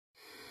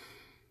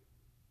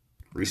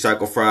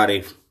Recycle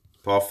Friday,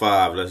 part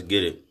 5. Let's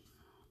get it.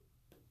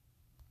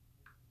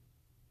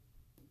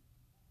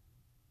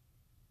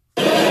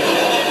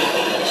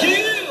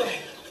 You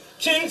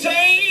can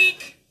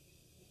take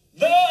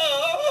the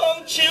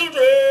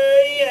children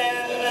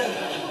and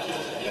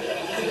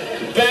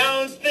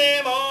bounce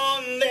them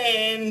on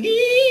their knees.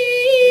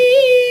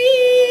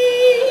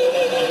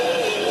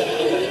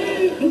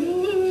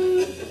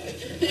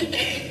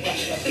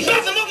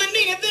 Bounce them on their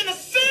knee and then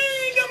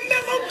sing a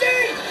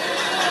melody.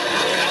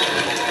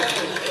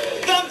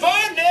 The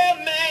Varnell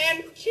man,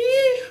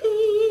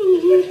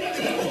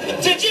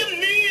 to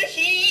Jimmy,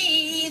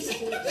 he's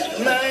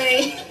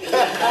mine.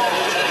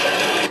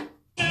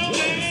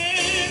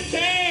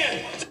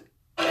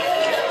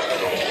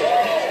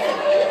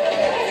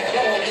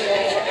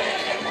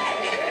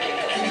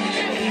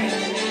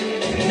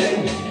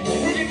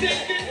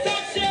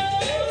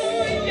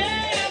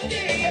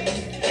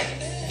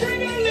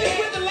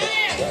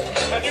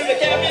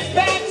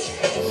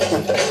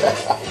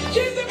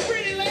 She's a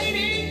pretty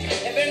lady,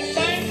 and then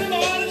sign some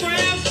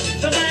autographs.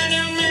 The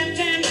Varnell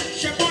Mantan,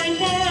 boing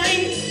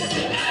boing.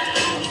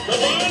 The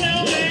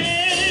Varnell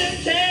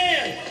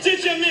Mantan, did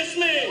you miss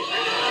me?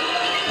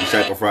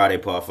 Recycle Friday,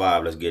 part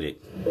 5. Let's get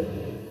it.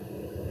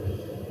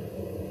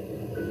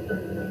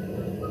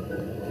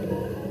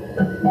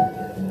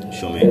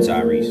 Show me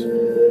Tyrese.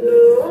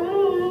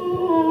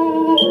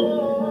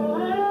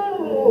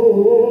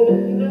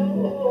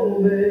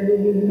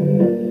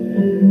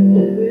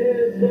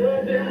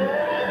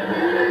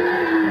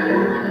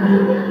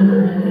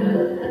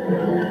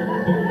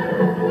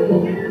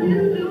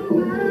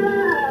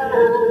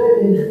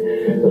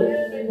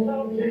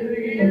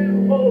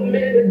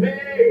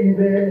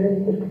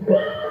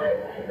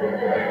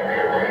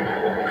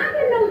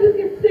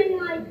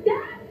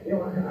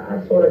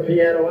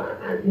 Piano.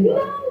 No.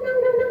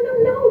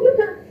 You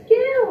got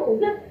skills.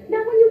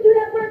 Now when you do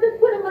that part, just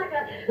put it like a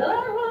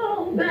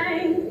oh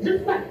bang,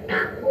 just like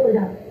pull it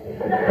up.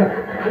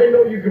 I didn't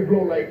know you could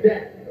blow like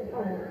that.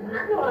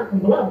 I know I can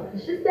blow.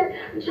 It's just that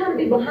I'm trying to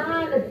be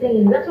behind the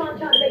scenes. That's why I'm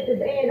trying to make this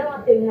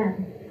A&R thing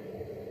happen.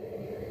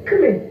 Come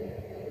here.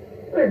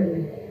 Wait a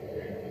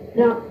minute.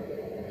 Now,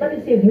 let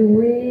me see if you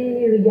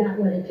really got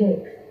what it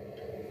takes.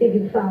 See if you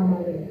can follow my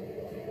lead.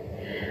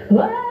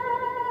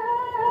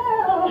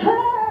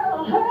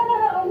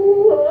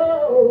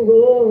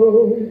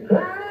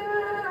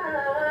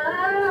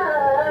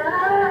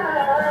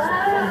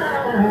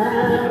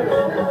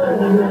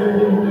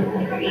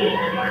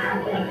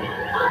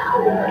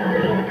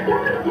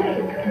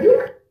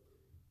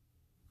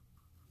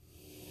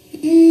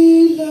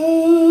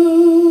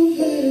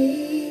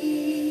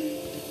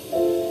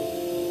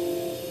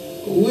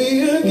 We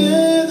are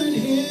gathered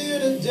here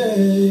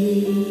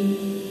today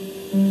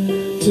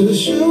to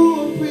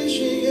show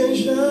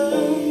appreciation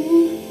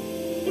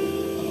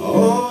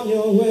on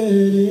your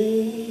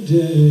wedding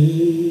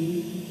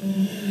day.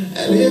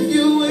 And if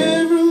you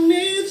ever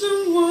need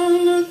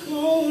someone to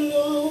call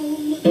on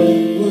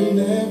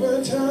whenever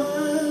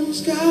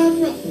times got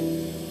rough,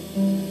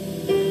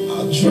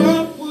 I'll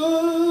drop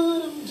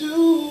what I'm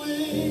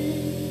doing,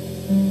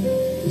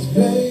 'cause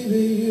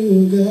baby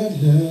you got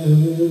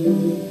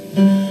love.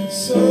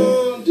 So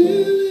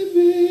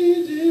dilly-bee,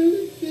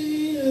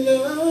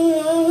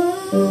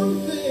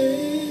 love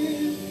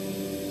it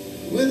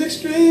with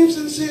extreme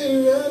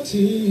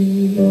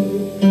sincerity.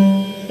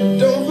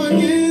 Don't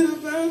forget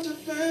about your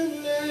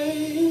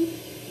family,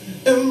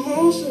 and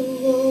most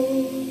of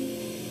all,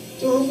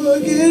 don't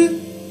forget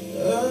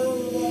about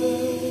me.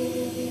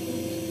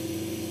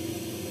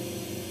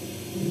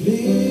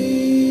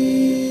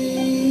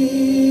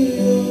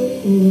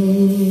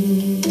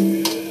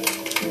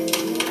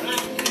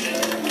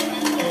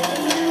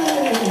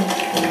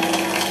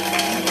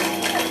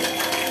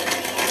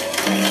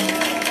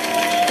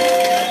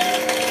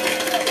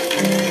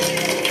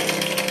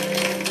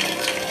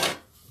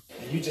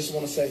 You just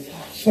want to say,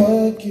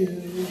 Fuck you.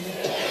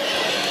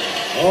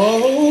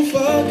 Oh,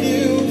 fuck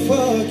you,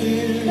 fuck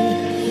you.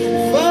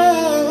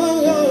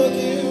 Fuck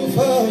you,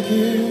 fuck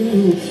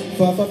you.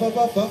 Fuck, fuck, fuck,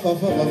 fuck, fuck, fuck,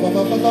 fuck, fuck,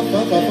 fuck, fuck, fuck,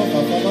 fuck, fuck,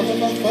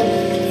 fuck, fuck,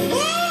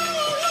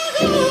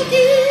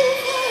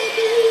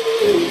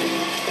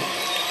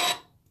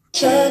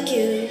 Fuck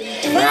you.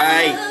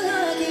 Right.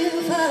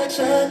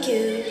 Fuck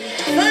you.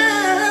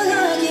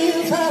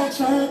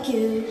 Fuck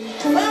you.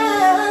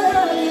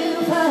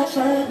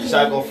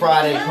 Recycle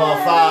Friday, part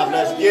 5.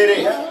 Let's get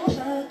it.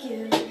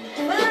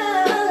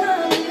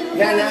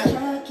 Nana.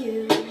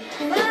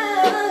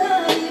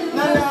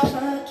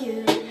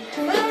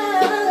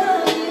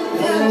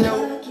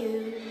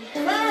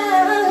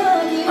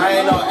 I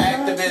ain't no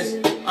activist,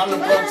 I'm the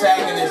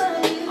protagonist.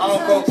 I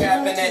don't go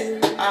capping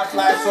it. I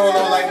fly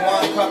solo like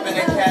one cup in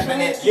the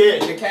cabinet. Yeah.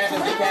 The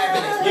cabin's the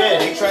cabinet. Yeah.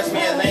 They trust me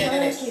at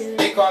landing it.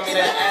 They call me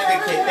the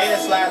advocate. They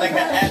slide like an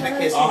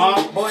advocate.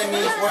 Boy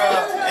meets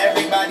world,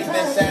 everybody's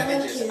been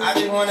savages. I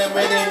just wanna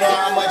really know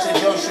how much a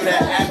Joe Shooter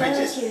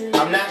averages.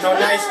 I'm not no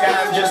nice guy,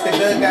 I'm just a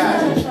good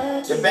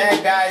guy. The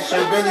bad guys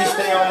should really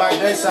stay on my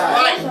good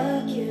side.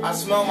 I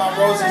smell my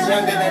roses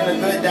younger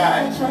than the good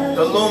die.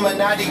 The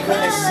Illuminati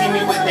couldn't see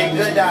me with their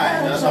good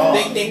eye.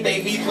 They think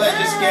they Heath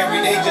Ledger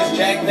scary, they just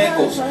Jack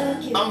Nichols.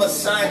 I'm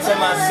assigned to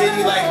my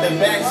city like the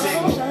back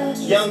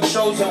signal. Young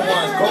chosen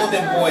ones,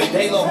 Golden Boy,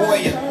 De La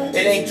Hoya.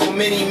 It ain't too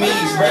many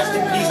me's, rest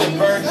in peace to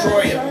Vern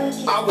Troyer.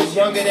 I was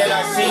younger than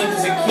I seemed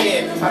as a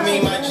kid. I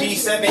mean my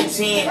G17,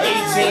 18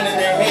 in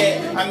the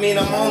head. I mean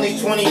I'm only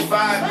 25,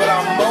 but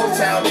I'm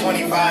Motown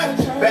 25.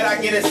 Bet I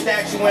get a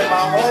statue in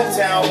my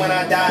hometown when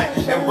I die.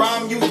 And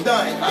Rom, you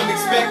done. I'm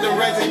expecting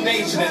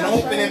resignation and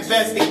open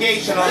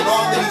investigation on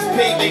all of these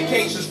paid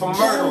vacations for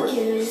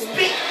murderers.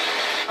 Speak.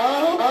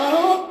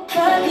 Oh,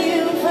 fuck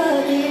you,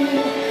 fuck you,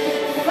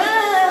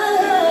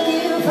 fuck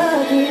you,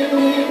 fuck you.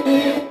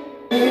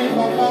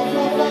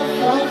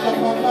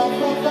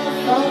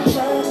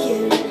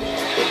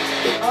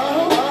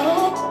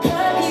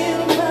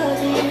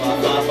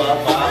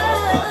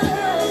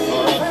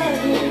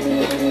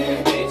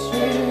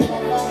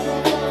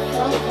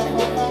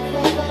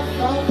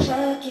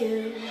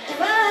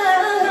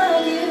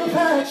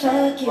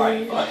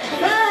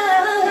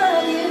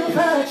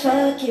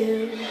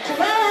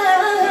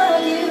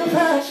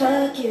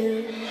 Fuck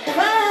you.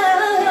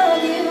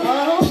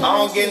 I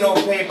don't get no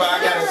paper,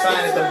 I got a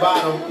sign at the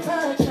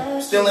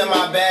bottom. Still in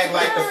my bag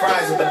like the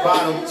fries at the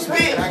bottom.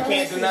 Spit! I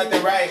can't do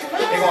nothing right,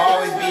 they gon'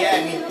 always be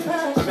at me.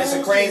 I miss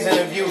a Crane's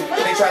interview,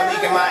 they try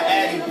leaking my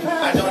addy.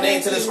 I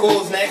donate to the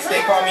schools next,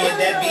 they call me a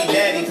deadbeat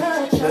daddy.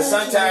 But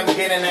sometimes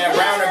get in that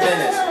rounder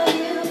business.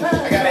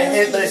 I got a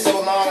hit list so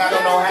long I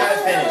don't know how to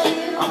finish.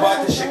 I'm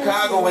about to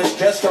Chicago, it's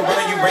just to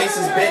run you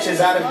racist bitches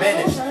out of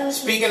business.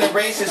 Speaking of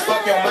racist,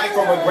 fuck your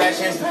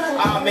microaggressions.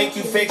 I'll make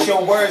you fix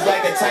your words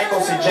like a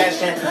typo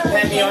suggestion.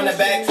 Pat me on the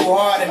back too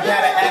hard and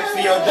pat an axe for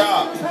your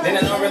job. Then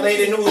in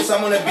unrelated news,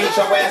 someone to beat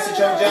your ass at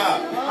your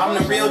job. I'm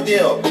the real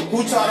deal.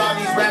 Who taught all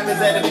these rappers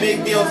that a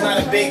big deal's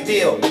not a big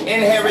deal?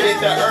 Inherited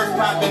the earth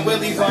popping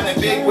willies on the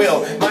big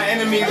wheel. My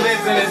enemy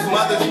lives in his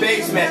mother's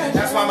basement.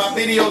 That's why my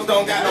videos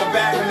don't got no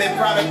back from their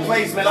product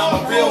placement.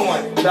 I'm a real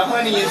one. The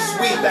honey is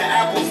sweet, the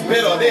apple's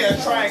bitter. They'll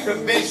try and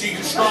convince you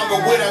stronger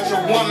without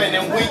your woman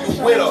than when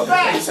you with her.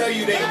 They tell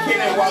you they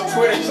kidding while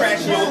Twitter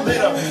trashing your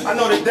litter. I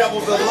know the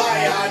devil's a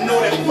liar. I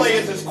know that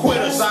players is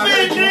quitters. I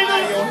heard you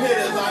hire your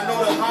hitters. I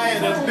know the higher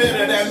the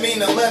bidder. That mean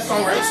the less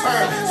on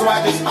return. So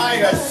I just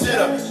hire a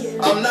sitter.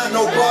 I'm not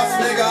no boss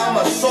nigga. I'm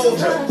a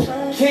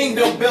soldier.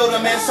 Kingdom builder,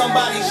 man.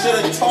 Somebody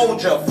should have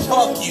told you.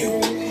 Fuck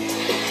you.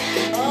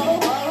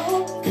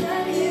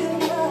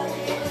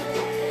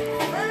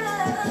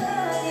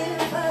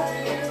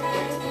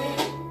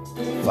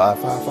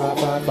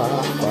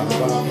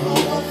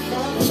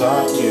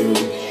 Fuck you.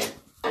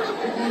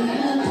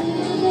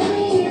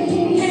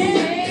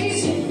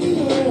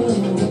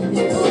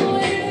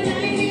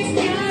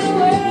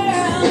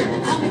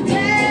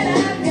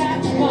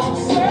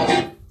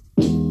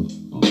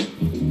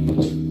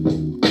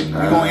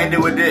 We're gonna end it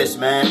with this,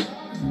 man.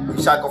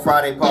 Recycle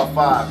Friday Part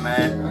 5,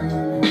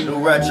 man. New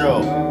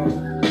retro.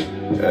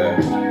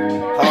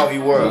 Harvey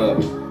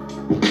World.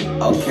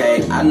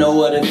 Okay, I know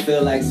what it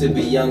feel like to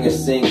be young and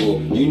single.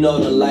 You know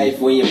the life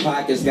when your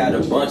pockets got a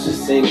bunch of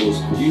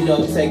singles. You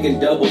know taking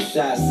double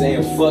shots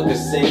saying fuck a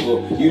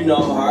single. You know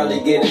hardly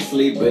getting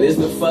sleep, but it's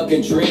the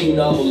fucking dream.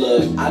 No,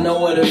 look, I know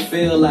what it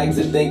feel like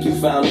to think you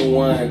found the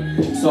one.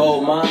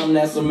 Told mom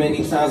that so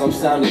many times I'm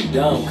sounding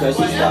dumb, cause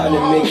she started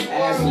to mix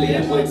Ashley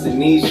up with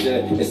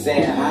Tanisha and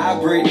saying hi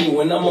Brittany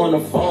when I'm on the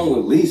phone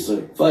with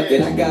Lisa. Fuck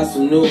it, I got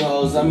some new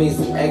hoes, I mean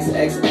some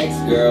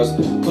XXX girls.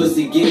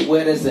 Pussy get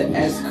wet as an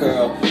S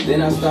curl.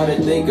 Then I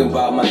started thinking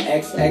about my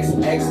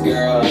XXX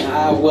girl and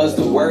how it was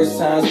the worst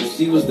times, but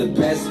she was the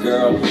best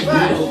girl. You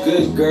know,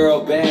 good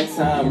girl, bad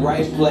time,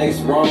 right place,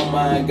 wrong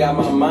mind. Got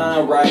my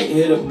mind right,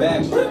 hit her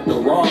back, the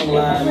wrong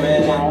line,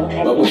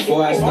 man. But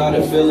before I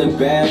started feeling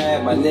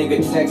bad, my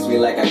nigga text me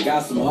like I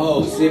got some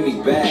hoes, hit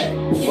me back.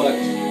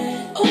 Fuck.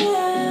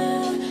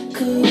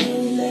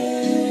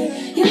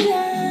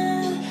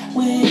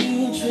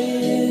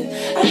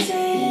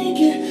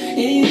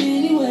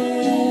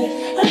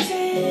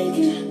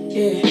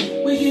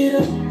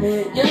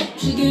 Yep,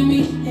 she give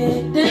me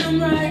head damn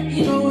right.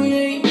 You know it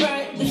ain't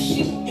right if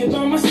she here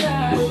by my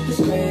side with this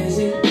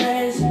crazy,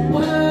 crazy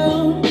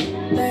world.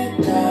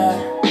 Thank God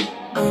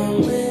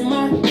I'm with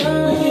my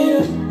girl.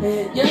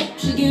 Yep,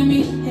 she give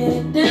me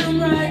head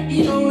damn right.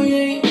 You know it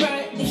ain't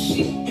right if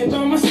she here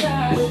by my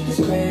side with this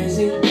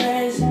crazy,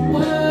 crazy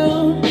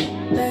world.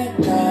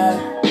 Thank God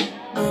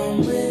I'm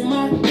with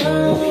my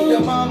girl. You be the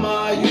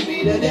mama, you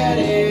be the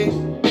daddy.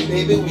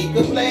 Baby, we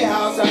could play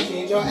house, I'll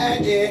change your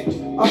addict.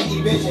 Or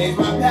even change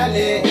my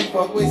palette and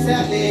fuck with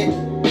salad.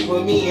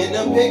 Put me in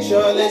the picture,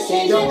 let's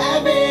change your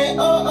habit.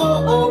 Oh,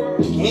 oh,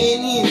 oh.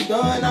 Candy's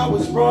done, I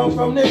was wrong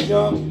from the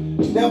jump.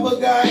 Never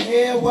got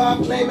here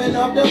while flaming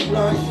up the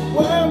blunt.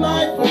 Were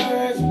my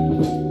first.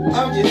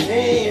 I'm just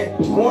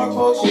saying, more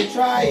folks should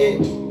try it.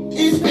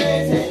 It's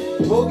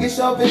crazy. Focus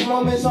selfish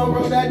moments on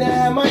road I done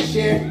had my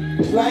share.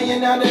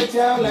 Flying out of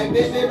town like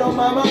baby, don't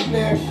mind my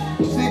flare.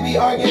 Sleepy the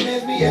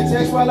arguments be a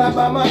text while I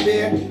buy my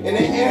beer. In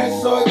the air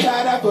so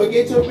tight I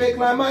forget to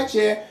recline my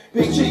chair.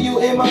 Picture you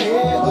in my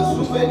head, a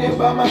souvenir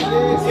by my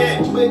legs.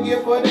 Yeah,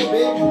 forget for the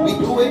bed. We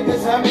do it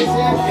cause I'm his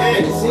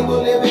head. And a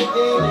single living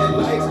thing that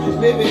likes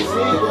living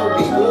single.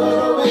 Be good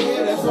over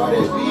here, that's all that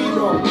we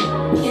know.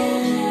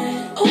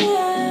 Yeah, oh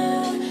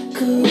I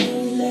could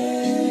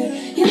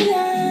let you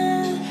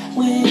down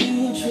when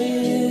you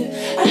trip.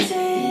 I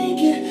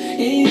take it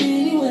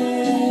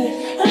anywhere.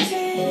 I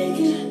take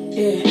it,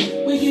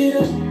 yeah. We get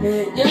up,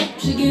 head, yep.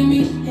 She give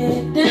me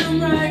head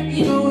damn right.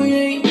 You know it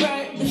ain't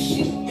right if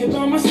she get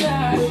by my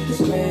side. This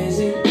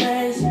crazy,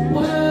 crazy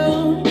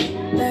world.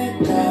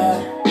 Thank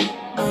God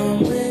I'm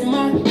with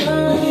my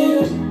girl. We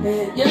get up,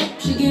 head, yep.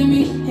 She give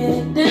me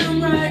head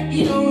damn right.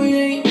 You know it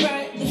ain't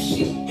right if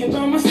she get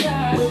by my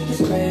side.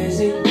 This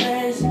crazy,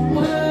 crazy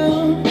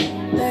world.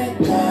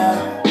 Thank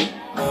God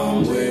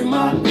I'm with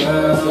my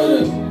girl. For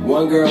the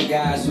one girl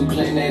guys who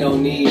claim they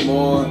don't need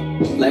more,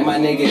 like my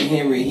nigga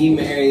Henry, he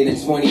married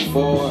at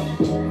 24.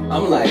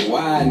 I'm like,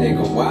 why,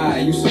 nigga, why?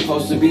 You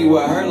supposed to be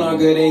with her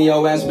longer than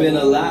your ass been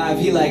alive.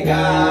 He like,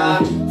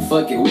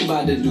 fuck it, we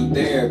about to do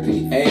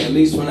therapy. Hey, at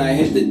least when I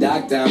hit the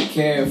doctor, I'm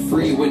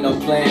carefree with no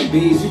plan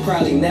B's. You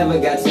probably never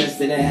got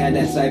tested and had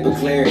that type of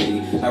clarity.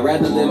 I'd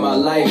rather live my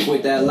life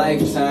with that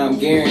lifetime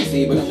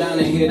guarantee. But I'm down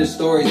to hear the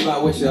stories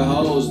about what your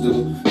hoes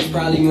do. It's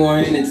probably more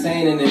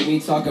entertaining than me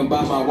talking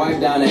about my wife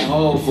down at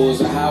Whole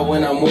Foods, or how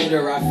when I'm with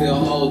her I feel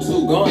whole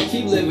too. Go and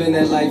keep living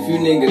that life you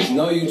niggas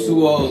know you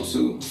too old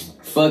to.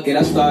 Fuck it,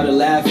 I started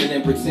laughing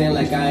and pretend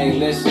like I ain't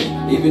listen.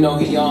 Even though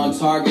he on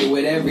target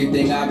with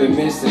everything I've been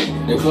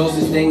missing. The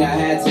closest thing I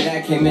had to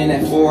that came in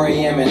at 4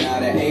 a.m. and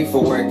out at 8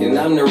 for work. And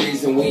I'm the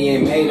reason we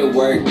ain't made it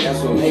work.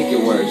 That's what make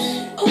it worse.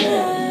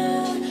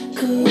 I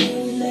could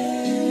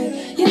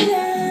let you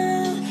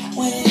down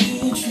when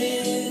you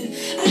trip.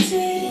 I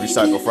take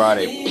Recycle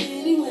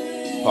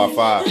Friday, Part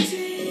 5.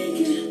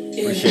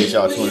 Appreciate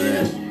y'all tuning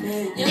in.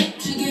 Yep,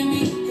 she give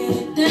me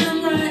head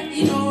damn right.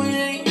 You know it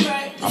ain't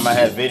right. I'm gonna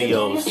have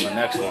videos for the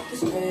next one.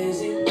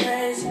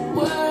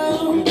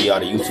 I'm gonna be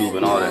out of YouTube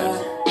and all that.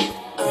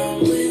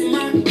 I'll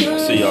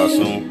see y'all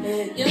soon.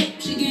 Yep,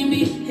 she give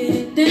me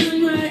head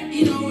damn right.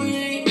 You know it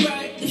ain't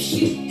right if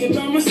she get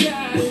by my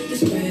side.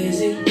 This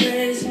crazy,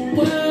 crazy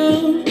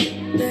world.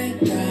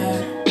 Thank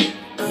God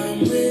I'm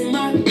with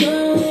my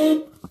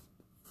girl.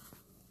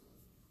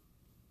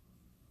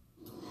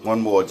 One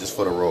more just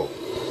for the road.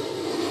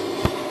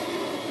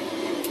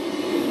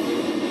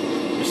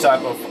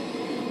 Recycle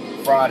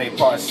Friday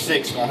Part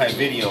 6 gonna have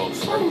videos.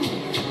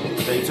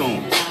 Stay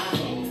tuned.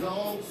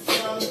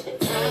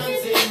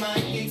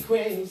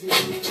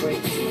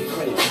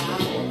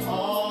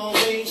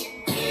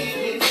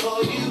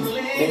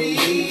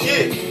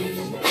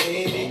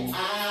 Baby,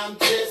 I'm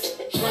just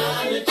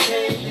trying to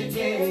change the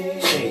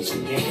game. Change the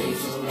game.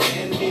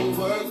 Let me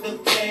work the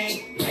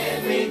thing.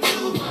 Let me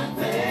do my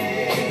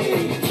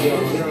thing.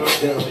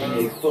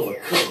 Young, full of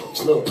courage.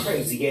 Little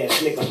crazy ass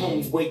nigga,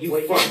 homie, where you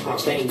from? I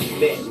bang you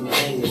back, you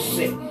hang the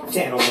set.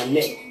 Tat on my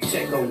neck,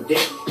 check on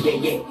deck.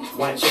 Yeah,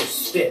 watch your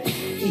step.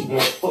 He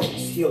won't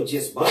focus, he'll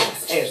just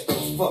bust. Ask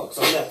those fucks,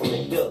 I left him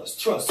in dust.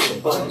 Trust the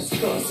buzz,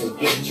 cuss and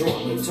get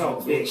drunk and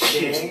talk big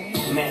shit.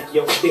 Mac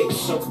your bitch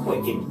so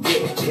quick and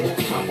dead.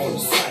 Hop on the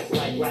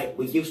site like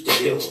we used to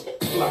do.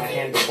 Fly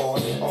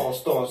handlebars and all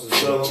stars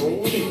is low.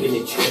 Keeping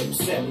it trip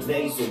 7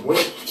 days a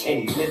week.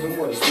 And he living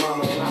with his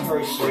mama and I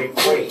heard straight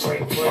great.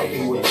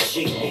 Fucking with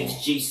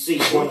GHGC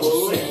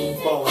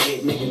 107. Ball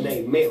head nigga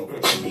named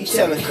Melvin. He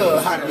telling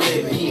Cub how to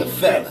live and he a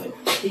felon.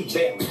 He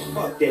barely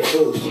fuck that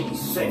bullshit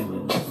he's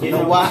selling. You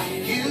know why?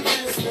 You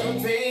just a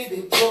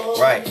baby boy.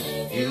 Right.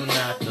 You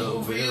not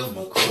the real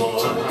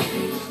McCoy.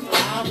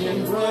 I've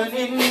been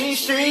running these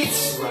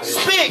streets.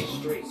 Speak.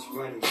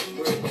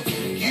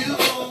 You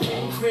go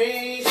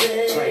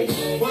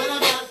crazy. What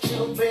about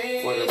your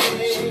baby? Why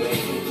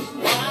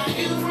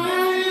you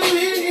running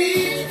with me?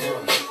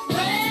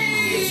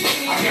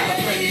 I got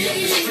a baby up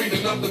the street,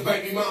 another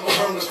baby mama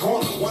around the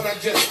corner. One I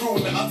just screw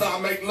and the other I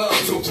make love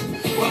to.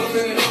 Well, I'm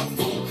in and out,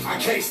 fool. I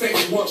can't stay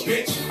with one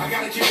bitch. I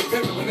gotta keep it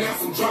pimpin', but now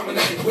some drama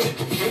that ain't with it.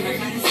 The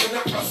nigga used to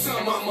knock my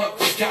son, mama up,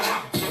 just got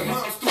out. The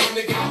mom's threw a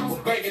nigga out for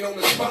banging on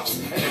the spots.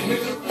 And the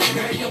nigga,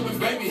 now he up in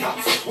baby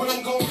house. What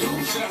I'm gonna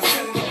do? Should I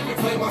set it up and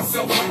play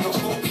myself like no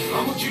fool?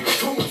 I'ma keep it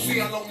cool and see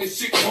how long this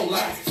shit gon'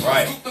 last.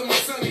 Right. I scooped up my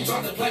son, he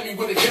tried to play me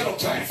with a ghetto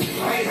pass. I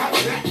ain't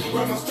having that.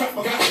 Grab my strap,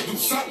 I got to do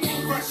something.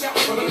 Fresh out,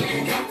 but a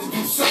nigga got to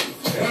do something.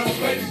 And I'm a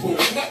baby boy,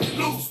 nothing to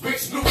lose,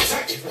 bitch, new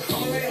jacket.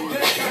 I'm a man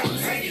that got to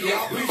take it,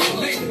 y'all, please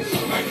believe it.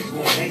 Baby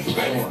boy,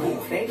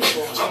 baby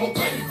boy, I'm a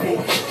baby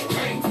boy.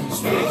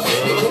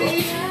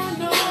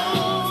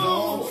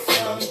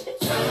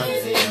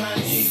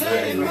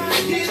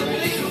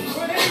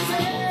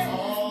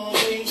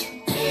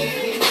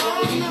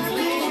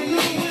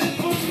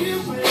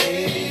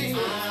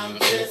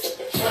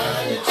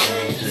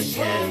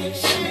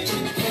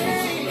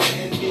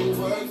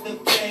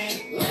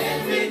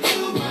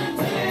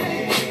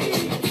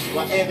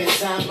 Every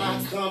time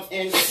I come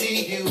and see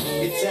you.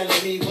 You're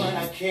telling me what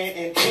I can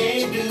and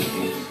can't do.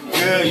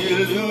 Girl,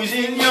 you're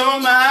losing your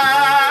mind,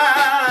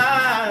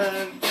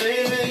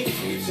 baby.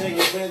 You say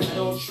your friends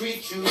don't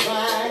treat you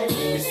right.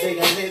 You say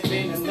I live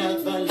in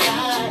another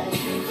life.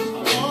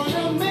 I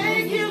wanna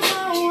make you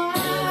my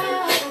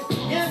wife.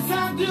 Yes,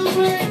 I do,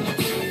 baby.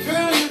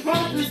 Girl, you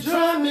about to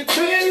drive me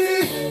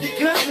crazy. You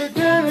cut me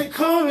down and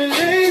call me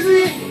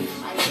lazy.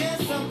 I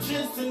guess I'm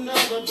just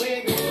another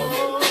baby.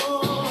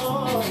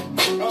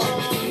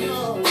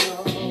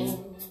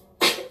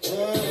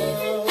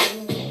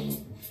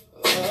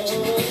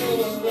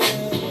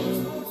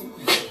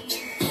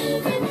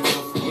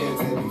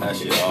 That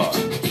shit hard.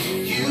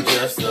 You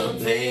just a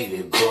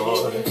baby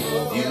boy.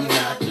 You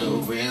not the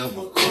real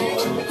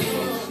McCoy.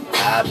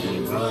 I've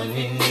been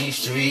running these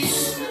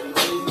streets